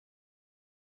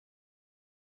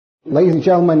Ladies and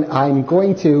gentlemen,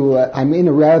 I'm in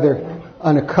a rather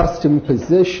unaccustomed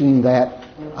position that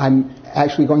I'm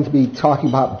actually going to be talking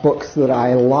about books that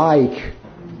I like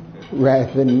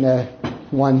rather than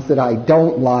ones that I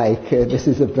don't like. This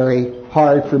is very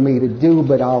hard for me to do,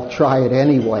 but I'll try it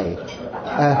anyway.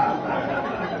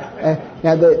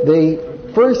 Now,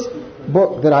 the first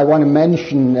book that I want to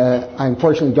mention, I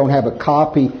unfortunately don't have a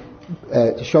copy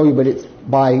to show you, but it's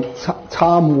by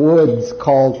Tom Woods,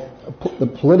 called The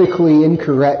Politically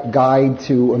Incorrect Guide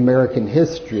to American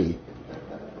History.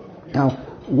 Now,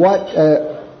 what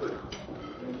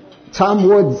Tom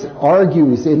Woods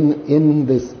argues in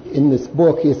this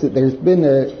book is that there's been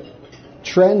a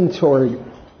trend toward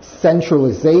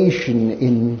centralization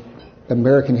in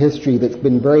American history that's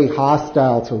been very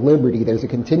hostile to liberty. There's a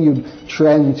continued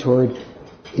trend toward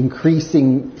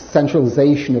increasing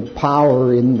centralization of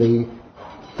power in the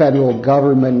federal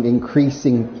government,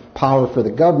 increasing power for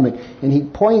the government, and he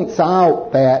points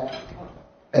out that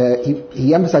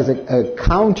he emphasizes a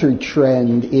counter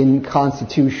trend in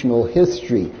constitutional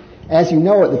history. As you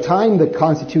know, at the time the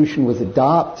Constitution was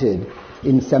adopted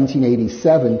in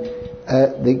 1787,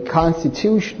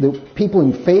 the people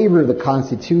in favor of the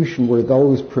Constitution were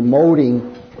those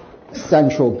promoting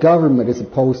central government, as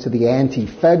opposed to the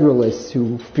anti-federalists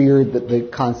who feared that the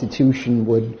Constitution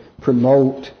would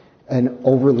promote an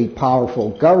overly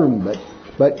powerful government.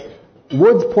 But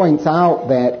Woods points out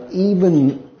that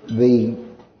even the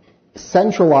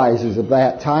centralizers of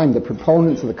that time, the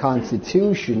proponents of the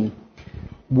Constitution,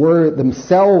 were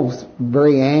themselves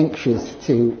very anxious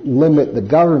to limit the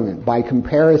government. By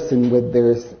comparison with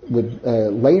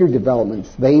later developments,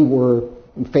 they were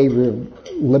in favor of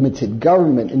limited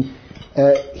government. And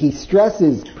he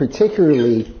stresses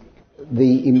particularly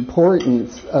the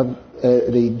importance of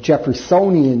the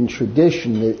Jeffersonian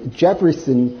tradition.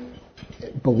 Jefferson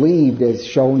believed, as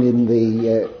shown in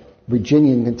the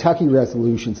Virginia and Kentucky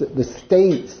resolutions, that the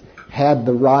states had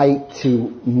the right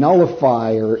to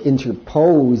nullify or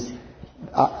interpose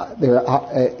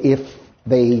if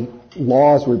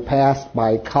laws were passed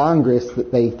by Congress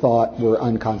that they thought were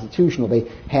unconstitutional.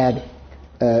 They had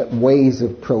ways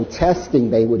of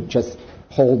protesting. They would just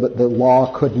hold that the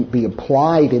law couldn't be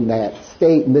applied in that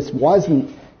state. And this wasn't,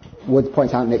 Woods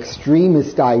points out, an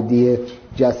extremist idea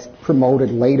just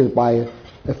promoted later by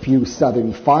a few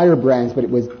Southern firebrands, but it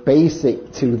was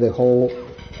basic to the whole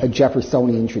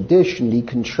Jeffersonian tradition. He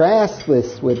contrasts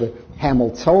this with the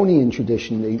Hamiltonian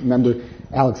tradition. Remember,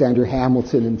 Alexander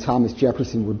Hamilton and Thomas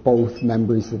Jefferson were both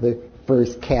members of the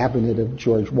first cabinet of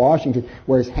George Washington,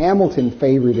 whereas Hamilton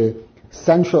favored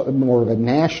more of a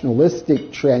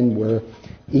nationalistic trend where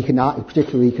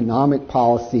particularly economic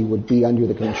policy would be under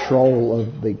the control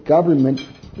of the government,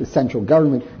 the central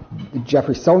government. The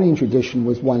Jeffersonian tradition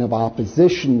was one of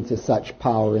opposition to such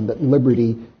power, and that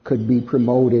liberty could be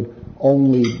promoted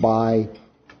only by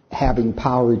having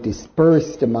power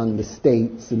dispersed among the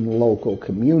states and local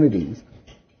communities.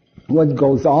 What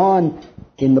goes on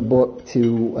in the book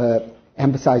to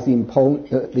emphasize the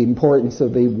importance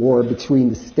of the war between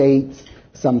the states,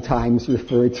 sometimes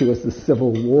referred to as the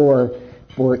Civil War,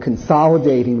 for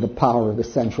consolidating the power of the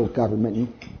central government.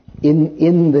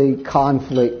 In the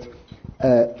conflict,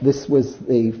 this was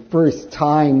the first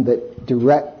time that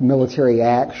direct military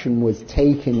action was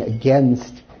taken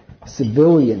against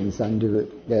civilians under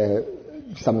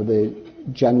some of the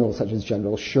generals, such as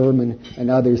General Sherman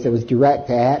and others. There was direct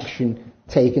action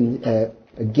taken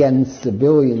against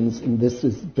civilians, and this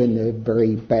has been a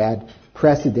very bad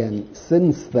precedent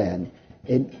since then.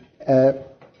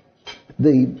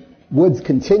 Woods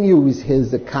continues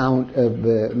his account of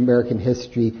American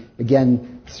history,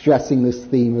 again stressing this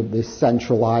theme of the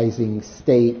centralizing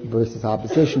state versus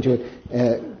opposition to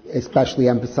it, especially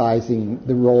emphasizing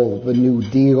the role of the New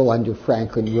Deal under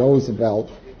Franklin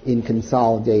Roosevelt in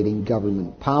consolidating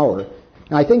government power.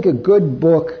 Now, I think a good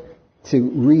book to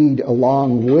read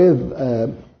along with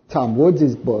Tom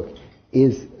Woods' book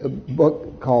is a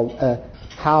book called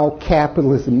How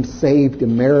Capitalism Saved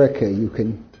America.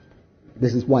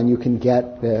 This is one you can get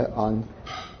on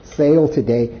sale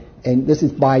today. And this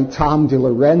is by Tom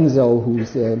DiLorenzo,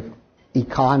 who's an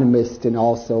economist and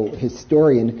also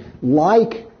historian.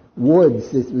 Like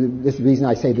Woods, this is the reason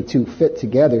I say the two fit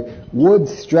together,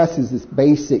 Woods stresses this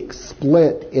basic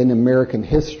split in American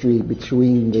history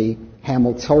between the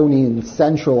Hamiltonian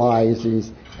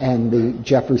centralizers and the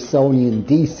Jeffersonian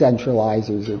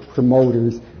decentralizers, or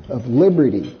promoters of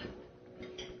liberty.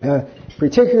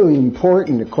 Particularly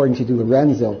important, according to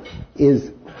DiLorenzo, is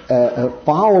a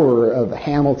follower of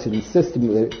Hamilton's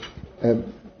system. A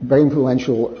very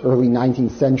influential early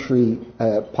 19th century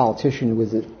politician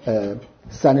was a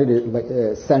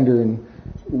senator in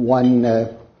one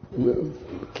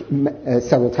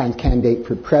several times candidate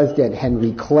for president,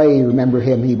 Henry Clay. Remember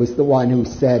him? He was the one who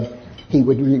said he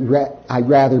would I'd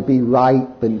rather be right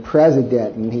than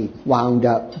president, and he wound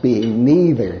up being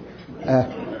neither.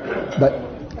 But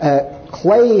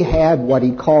Clay had what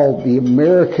he called the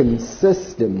American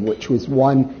system, which was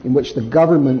one in which the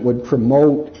government would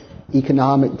promote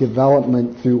economic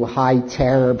development through high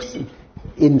tariffs,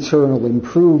 internal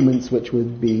improvements, which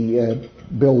would be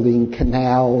building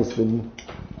canals and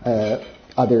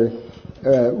other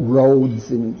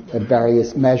roads and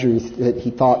various measures. That he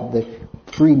thought the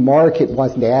free market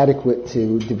wasn't adequate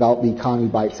to develop the economy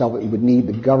by itself. It would need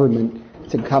the government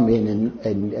to come in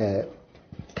and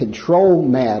control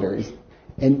matters.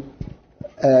 And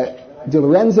De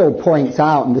Lorenzo points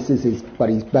out, and this is what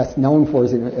he's best known for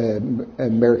as an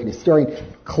American historian,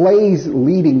 Clay's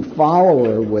leading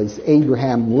follower was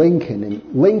Abraham Lincoln. And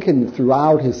Lincoln,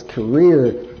 throughout his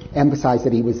career, emphasized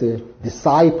that he was a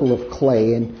disciple of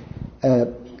Clay. And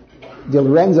De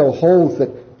Lorenzo holds that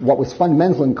what was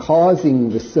fundamental in causing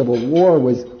the Civil War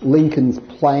was Lincoln's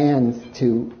plans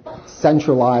to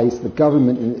centralize the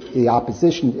government in the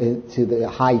opposition to the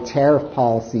high tariff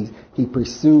policies he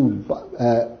pursued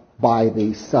by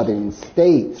the southern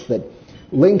states. That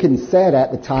Lincoln said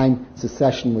at the time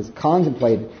secession was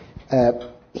contemplated,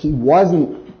 he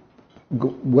wasn't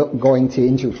going to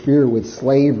interfere with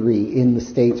slavery in the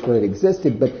states where it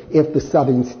existed, but if the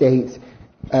southern states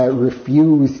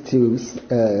refused to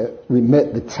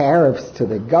remit the tariffs to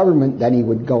the government, then he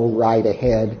would go right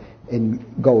ahead and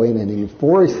go in and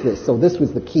enforce this. So this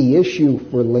was the key issue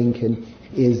for Lincoln,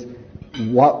 is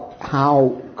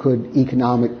how could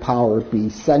economic power be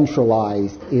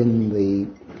centralized in the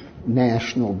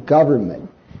national government.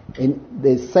 And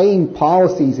the same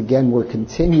policies, again, were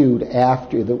continued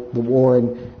after the war.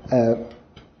 And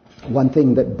one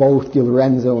thing that both De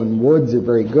Lorenzo and Woods are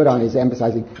very good on is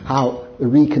emphasizing how the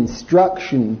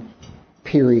Reconstruction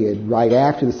period right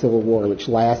after the Civil War, which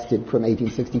lasted from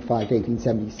 1865 to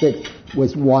 1876,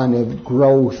 was one of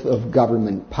growth of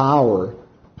government power.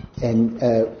 And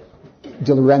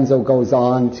De Lorenzo goes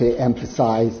on to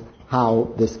emphasize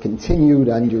how this continued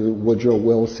under Woodrow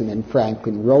Wilson and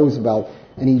Franklin Roosevelt.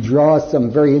 And he draws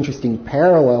some very interesting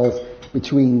parallels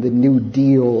between the New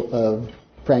Deal of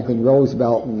Franklin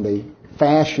Roosevelt and the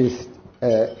fascist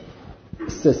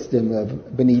system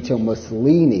of Benito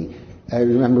Mussolini.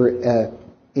 Remember,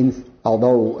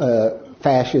 although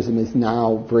fascism is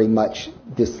now very much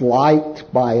disliked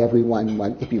by everyone,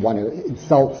 if you want to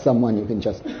insult someone, you can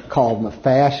just call them a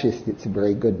fascist. It's a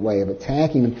very good way of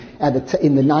attacking them.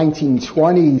 In the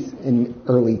 1920s and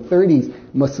early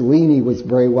 30s, Mussolini was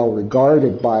very well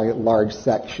regarded by large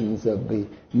sections of the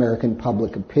American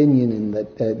public opinion, and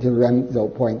that De Lorenzo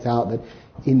points out that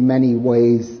in many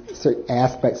ways, certain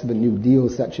aspects of the New Deal,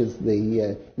 such as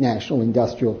the National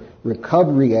Industrial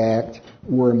Recovery Act,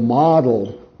 were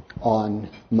modeled on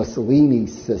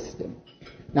Mussolini's system.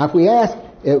 Now, if we ask,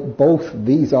 both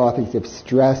these authors have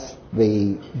stressed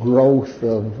the growth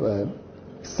of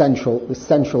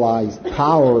centralized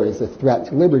power as a threat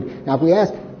to liberty. Now, if we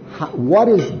ask, what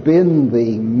has been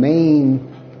the main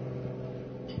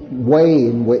way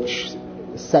in which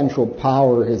central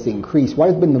power has increased? What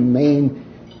has been the main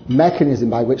mechanism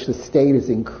by which the state has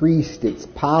increased its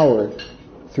power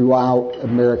throughout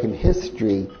American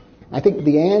history? I think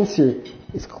the answer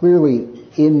is clearly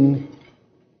in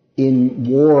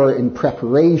war and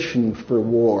preparation for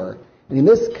war. And in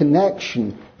this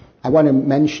connection, I want to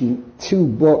mention two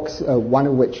books, one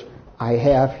of which I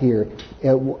have here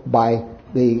by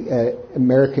the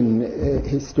American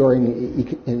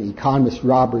historian and economist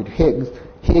Robert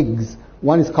Higgs.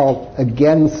 One is called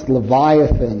Against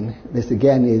Leviathan. This,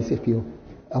 again, is, if you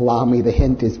allow me the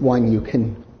hint, is one you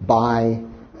can buy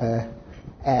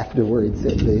afterwards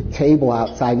at the table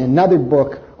outside. And another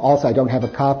book, also I don't have a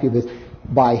copy of this,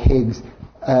 by Higgs,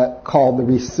 called The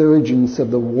Resurgence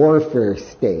of the Warfare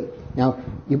State. Now,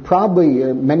 you probably,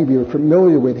 many of you are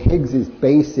familiar with Higgs's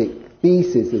basic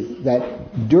thesis, is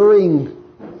that during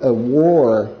a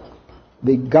war,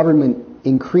 the government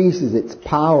increases its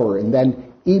power, and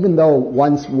then even though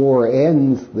once war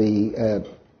ends, the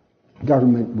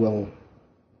government will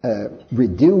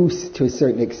reduce to a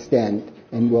certain extent,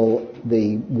 and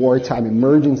the wartime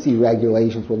emergency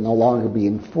regulations will no longer be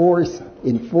enforced,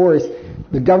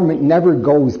 the government never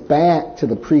goes back to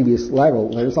the previous level.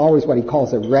 There's always what he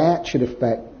calls a ratchet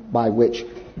effect by which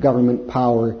government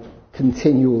power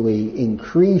continually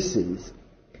increases,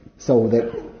 so that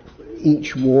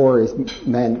each war is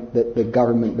meant that the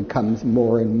government becomes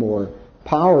more and more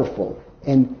powerful.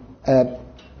 And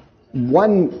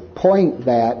one point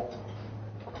that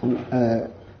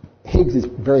Higgs is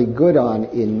very good on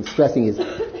in stressing is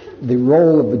the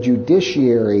role of the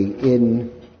judiciary in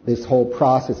this whole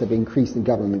process of increasing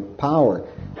government power.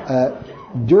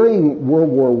 During World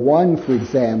War I, for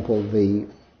example, the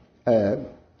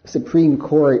Supreme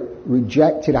Court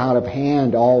rejected out of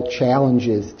hand all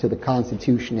challenges to the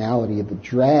constitutionality of the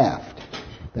draft.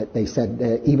 That they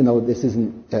said, even though this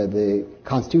isn't the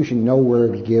Constitution, nowhere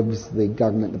gives the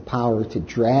government the power to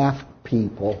draft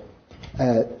people.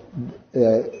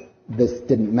 This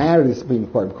didn't matter to the Supreme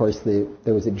Court. Of course,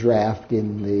 there was a draft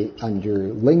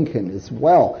under Lincoln as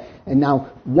well. And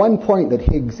now, one point that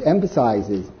Higgs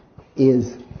emphasizes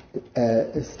is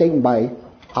a statement by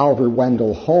Oliver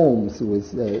Wendell Holmes, who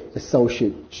was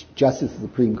Associate Justice of the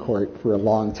Supreme Court for a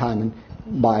long time, and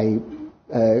by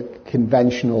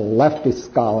conventional leftist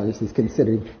scholars is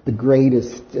considered the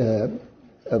greatest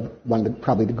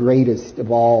probably the greatest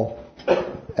of all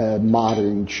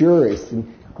modern jurists.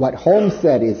 And what Holmes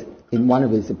said is, in one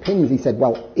of his opinions, he said,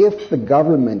 well, if the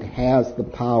government has the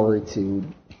power to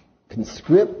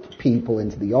conscript people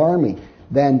into the army,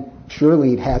 then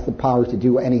surely it has the power to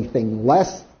do anything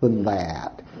less than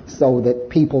that, so that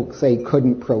people, say,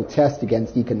 couldn't protest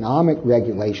against economic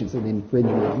regulations and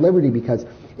infringement of liberty, because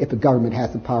if the government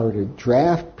has the power to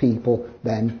draft people,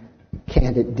 then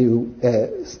can't it do,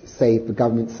 say, if the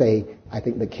government, say, I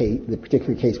think the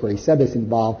particular case where he said this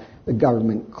involved the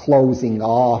government closing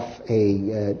off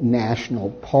a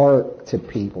national park to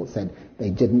people, said they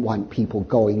didn't want people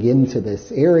going into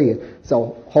this area.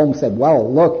 So Holmes said, well,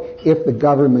 look, if the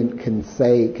government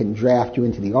can draft you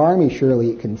into the army,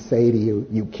 surely it can say to you,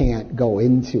 you can't go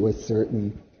into a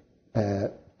certain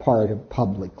part of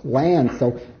public land.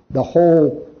 So the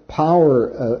whole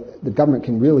power, the government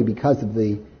can really, because of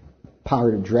the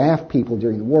power to draft people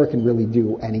during the war, can really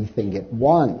do anything it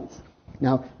wants.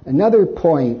 Now, another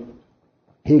point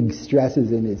Higgs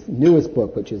stresses in his newest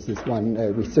book, which is this one,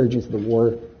 Resurgence of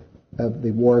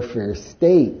the Warfare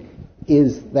State,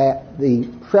 is that the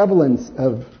prevalence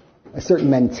of a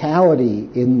certain mentality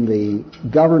in the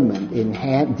government in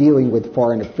dealing with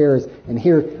foreign affairs, and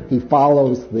here he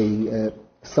follows the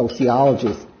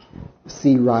sociologist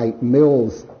C. Wright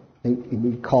Mills.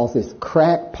 He calls this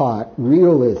crackpot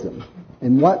realism.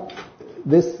 And what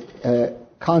this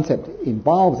concept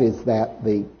involves is that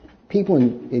the people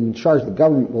in charge of the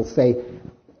government will say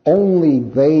only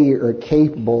they are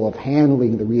capable of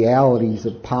handling the realities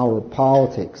of power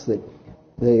politics, that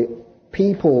the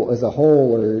people as a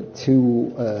whole are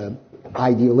too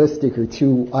idealistic or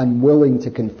too unwilling to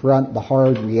confront the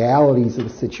hard realities of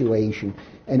the situation,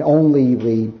 and only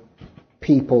the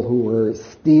people who are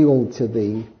steeled to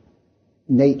the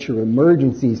nature of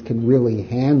emergencies can really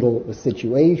handle the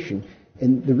situation.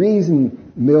 And the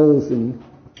reason Mills and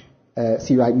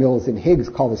C. Wright Mills and Higgs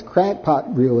call this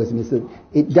crackpot realism is that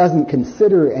it doesn't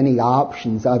consider any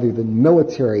options other than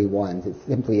military ones. It's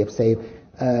simply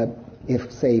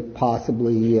if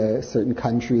possibly a certain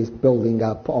country is building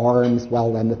up arms,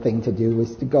 well, then the thing to do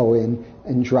is to go in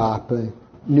and drop a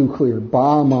nuclear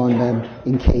bomb on them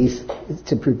in case,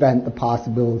 to prevent the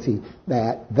possibility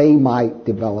that they might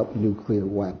develop nuclear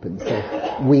weapons. So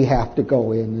we have to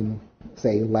go in and,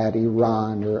 say, let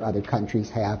Iran or other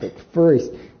countries have it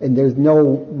first. And there's no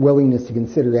willingness to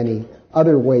consider any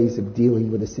other ways of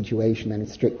dealing with a situation than a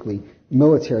strictly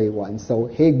military one. So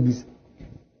Higgs,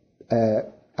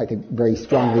 I think, very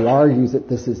strongly argues that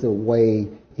this is a way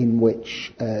in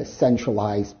which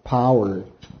centralized power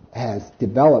has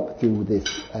developed through this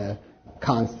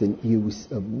constant use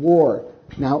of war.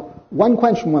 Now, one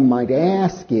question one might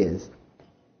ask is,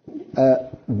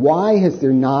 why has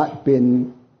there not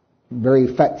been very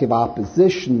effective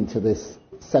opposition to this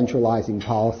centralizing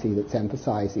policy that's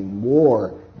emphasizing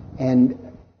war? And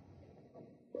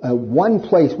one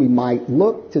place we might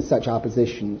look to such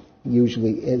opposition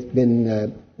usually has been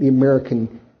the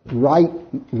American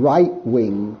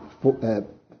right-wing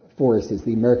forces,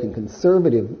 the American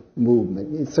conservative movement.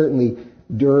 And certainly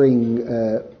during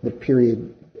the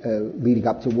period leading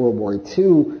up to World War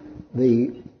II,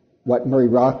 what Murray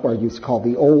Rothbard used to call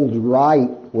the old right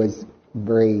was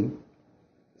very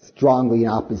strongly in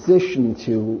opposition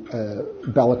to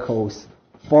bellicose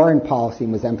foreign policy,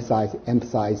 and was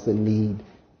emphasized the need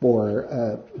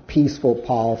for peaceful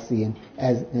policy,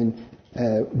 and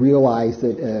realized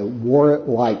that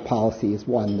war-like policy is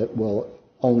one that will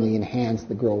only enhance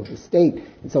the growth of the state.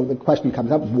 And so the question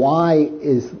comes up, why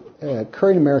is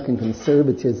current American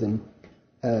conservatism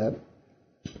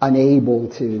unable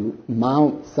to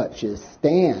mount such a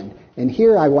stand? And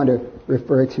here I want to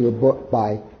refer to a book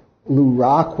by Lew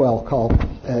Rockwell called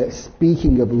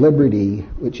Speaking of Liberty,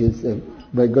 which is a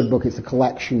very good book. It's a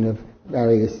collection of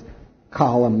various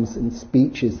columns and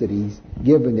speeches that he's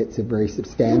given. It's a very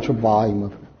substantial volume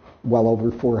of well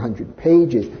over 400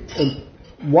 pages. And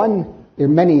there are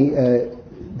many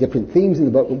different themes in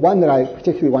the book, but one that I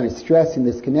particularly want to stress in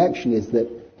this connection is that,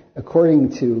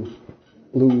 according to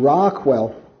Lew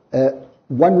Rockwell,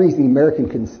 one reason the American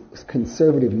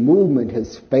conservative movement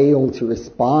has failed to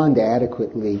respond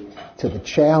adequately to the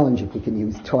challenge, if we can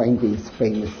use Toynbee's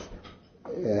famous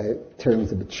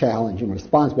terms of a challenge and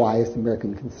response, why has the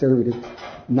American conservative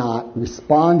not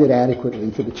responded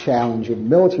adequately to the challenge of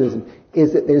militarism,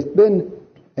 is that there's been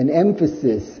an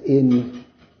emphasis in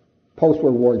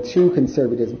post-World War II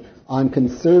conservatism on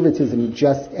conservatism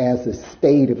just as a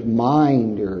state of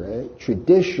mind or a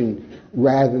tradition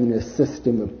rather than a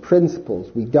system of principles.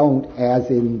 We don't, as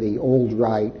in the old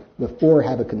right before,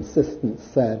 have a consistent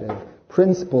set of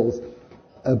principles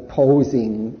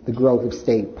opposing the growth of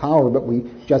state power, but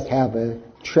we just have a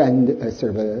trend, a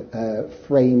sort of a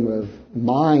frame of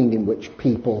mind in which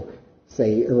people,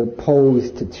 say, are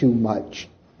opposed to too much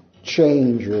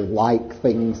change or like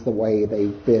things the way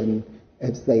they've been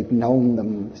as they've known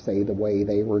them, say, the way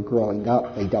they were growing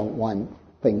up. They don't want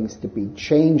things to be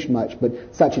changed much, but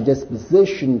such a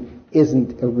disposition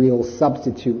isn't a real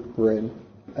substitute for an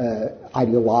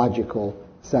ideological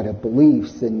set of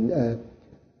beliefs. And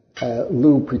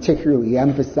Lew particularly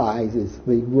emphasizes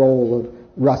the role of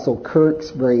Russell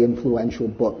Kirk's very influential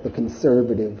book, The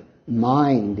Conservative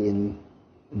Mind, in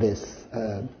this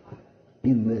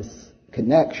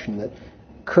connection. That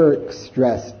Kirk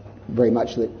stressed very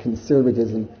much that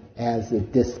conservatism as a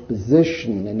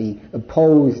disposition, and he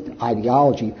opposed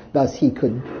ideology. Thus, he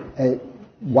could at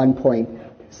one point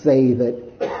say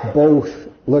that both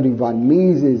Ludwig von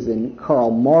Mises and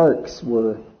Karl Marx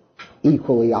were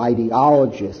equally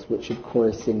ideologists, which, of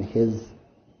course, in his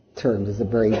terms is a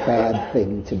very bad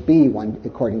thing to be. One,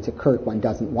 according to Kirk, one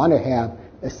doesn't want to have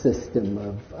a system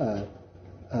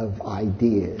of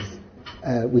ideas.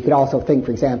 We could also think,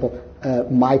 for example,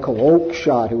 Michael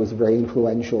Oakeshott, who was a very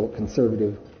influential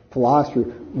conservative philosopher,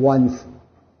 once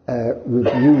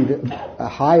reviewed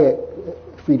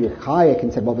Friedrich Hayek,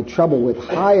 and said, well, the trouble with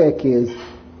Hayek is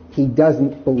he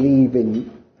doesn't believe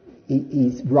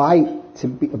he's right to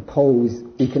oppose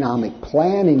economic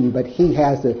planning, but he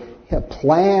has a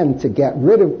plan to get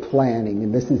rid of planning,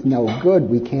 and this is no good.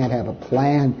 We can't have a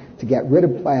plan to get rid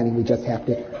of planning. We just have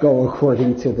to go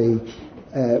according to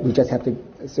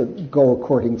go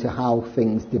according to how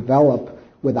things develop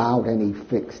without any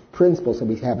fixed principles. So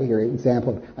we have here an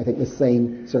example of, I think, the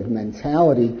same sort of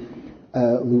mentality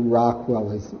Lew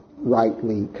Rockwell is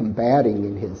rightly combating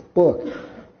in his book.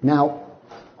 Now,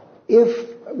 if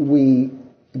we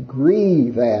agree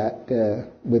that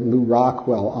with Lew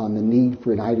Rockwell on the need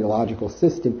for an ideological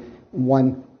system,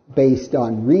 one based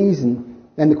on reason,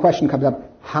 then the question comes up,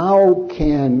 how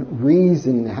can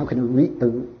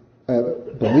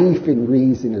belief in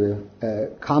reason or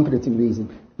competence in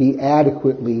reason be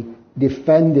adequately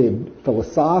defended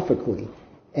philosophically?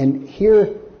 And here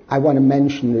I want to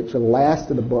mention that the last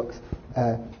of the books,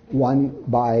 one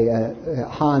by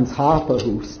Hans Hoppe,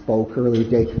 who spoke earlier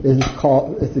today. This is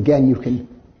called, again, you can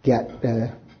get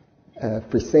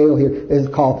for sale here. This is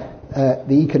called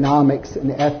The Economics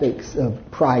and Ethics of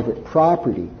Private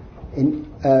Property. And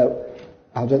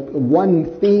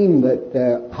one theme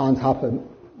that Hans Hoppe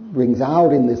brings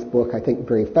out in this book, I think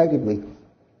very effectively,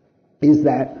 is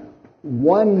that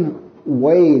one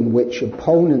way in which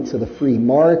opponents of the free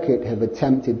market have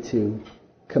attempted to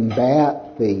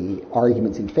combat the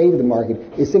arguments in favor of the market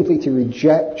is simply to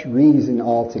reject reason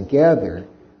altogether.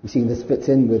 You see, this fits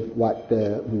in with what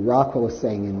Lew Rockwell is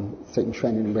saying in a certain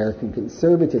trend in American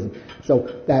conservatism. So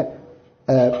that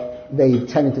they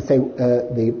tended to say,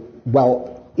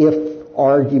 if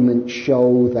arguments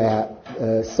show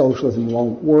that socialism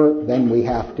won't work, then we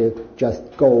have to just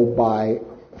go by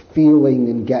feeling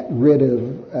and get rid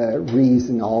of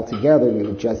reason altogether. We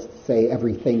would just say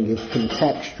everything is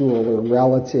contextual or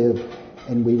relative,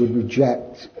 and we would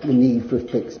reject the need for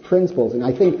fixed principles. And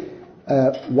I think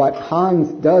what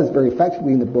Hans does very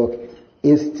effectively in the book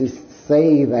is to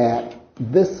say that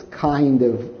this kind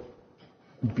of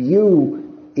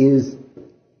view is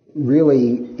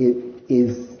really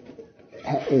is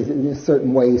in a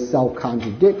certain way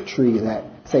self-contradictory. That,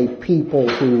 say, people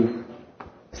who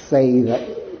say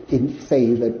that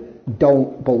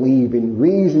don't believe in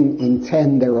reason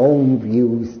intend their own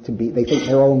views to be, they think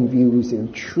their own views are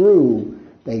true.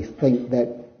 They think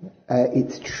that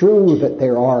it's true that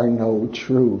there are no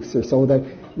truths. Or so that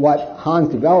what Hans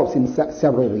develops in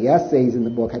several of the essays in the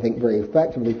book, I think very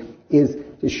effectively, is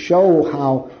to show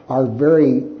how our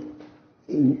very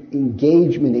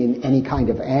engagement in any kind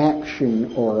of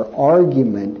action or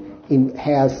argument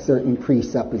has certain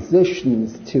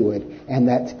presuppositions to it, and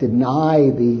that to deny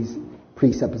these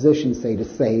presuppositions, say to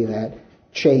say that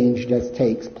change just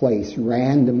takes place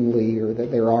randomly or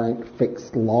that there aren't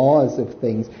fixed laws of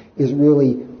things, is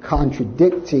really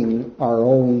contradicting our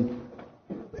own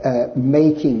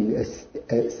making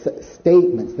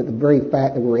statements. That the very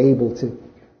fact that we're able to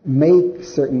make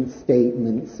certain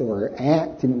statements or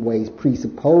act in ways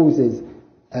presupposes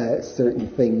certain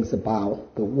things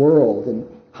about the world. And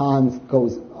Hans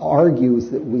argues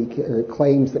that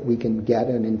claims that we can get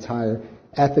an entire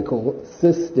ethical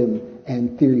system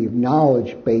and theory of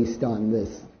knowledge based on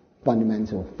this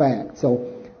fundamental fact. So,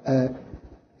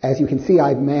 as you can see,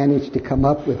 I've managed to come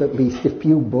up with at least a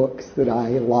few books that I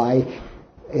like.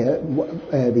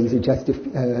 These are just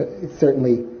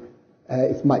certainly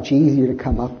it's much easier to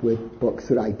come up with books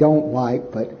that I don't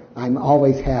like, but I'm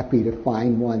always happy to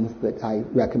find ones that I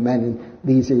recommend. And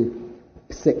these are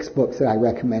 6 books that I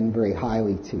recommend very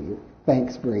highly to you.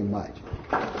 Thanks very much.